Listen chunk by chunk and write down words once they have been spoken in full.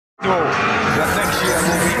sure that next year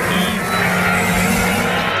will be even.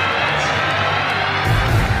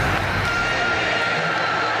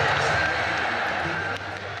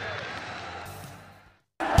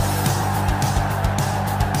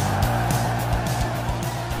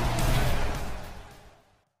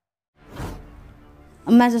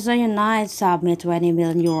 Manchester United submit 20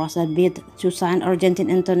 million euros a bid to sign Argentine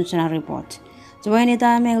international report.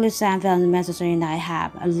 20-time English champion Manchester United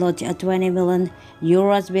have lodged a 20 million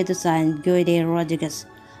euros bid to sign Guido Rodriguez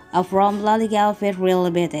from La Liga outfit Real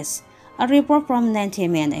Betis. A report from 90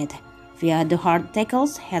 Minutes via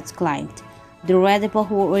TheHardTackle has claimed the Red Devils,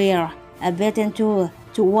 who were beaten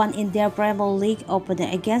 2-1 in their Premier League opener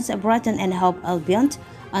against Brighton Hove Albion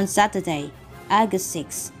on Saturday, August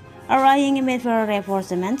 6. Arriving in midfield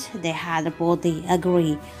reinforcement, they had reportedly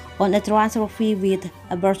agreed on a transfer fee with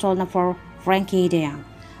Barcelona for Frenkie de Jong,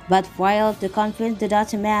 but failed to convince the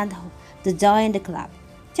Dutchman to join the club.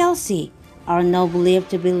 Chelsea are now believed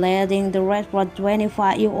to be leading the race for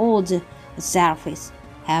 25-year-old Sergej,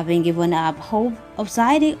 having given up hope of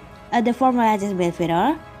signing the former Ajax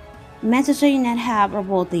midfielder. Manchester United have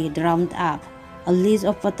reportedly drawn up a list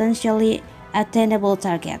of potentially attainable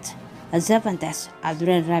targets. Juventus,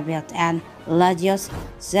 Adrien, Rabiot, and Lazio's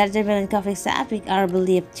Sergej Milinkovic-Savic are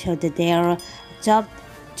believed to be their top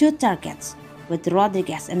two targets, with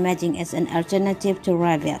Rodriguez emerging as an alternative to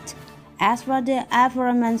Rabiot. As for the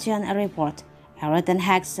aforementioned report, Ten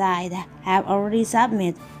Hag's side have already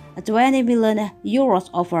submitted a 20 million euros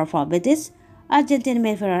offer for Betis, Argentine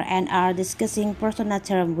midfielder, and are discussing personal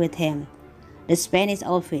terms with him. The Spanish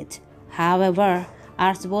outfit, however,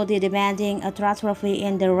 are supposedly demanding a transfer fee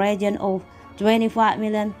in the region of 25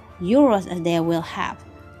 million euros as they will have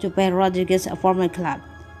to pay Rodriguez's former club,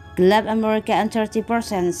 Club America, and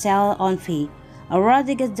 30% sell-on fee.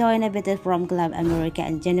 Rodriguez joined Betis from Club America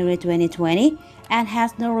in January 2020 and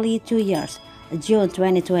has nearly 2 years, June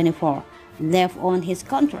 2024, left on his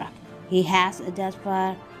contract. He has thus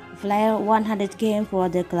far played 100 games for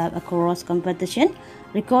the club across competition,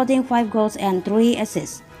 recording 5 goals and 3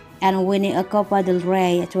 assists, and winning a Copa del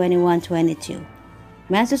Rey 21-22.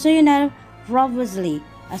 Manchester United previously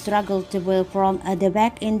struggled to build from the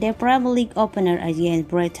back in their Premier League opener against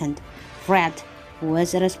Brighton. Fred, who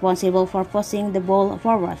was responsible for pushing the ball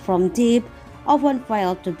forward from deep, often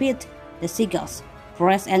failed to beat the Seagulls,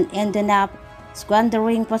 press, and ended up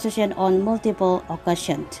squandering possession on multiple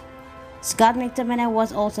occasions. Scott McTominay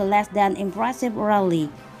was also less than impressive, rarely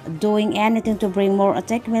doing anything to bring more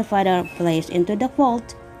attacking midfielder players into the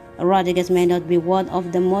fold. Rodriguez may not be one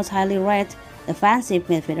of the most highly rated defensive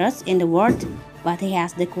midfielders in the world, but he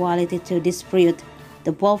has the quality to distribute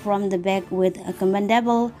the ball from the back with a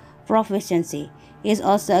commendable proficiency. He is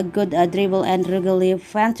also a good dribble and regularly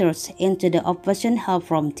ventures into the opposition half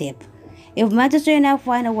from deep. If Manchester United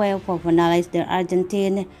find a way to finalize the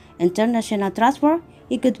Argentine international transfer,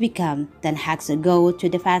 he could become Ten Hag's go-to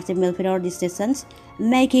defensive midfielder this season,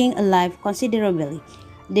 making life considerably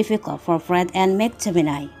difficult for Fred and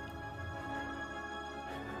McTominay.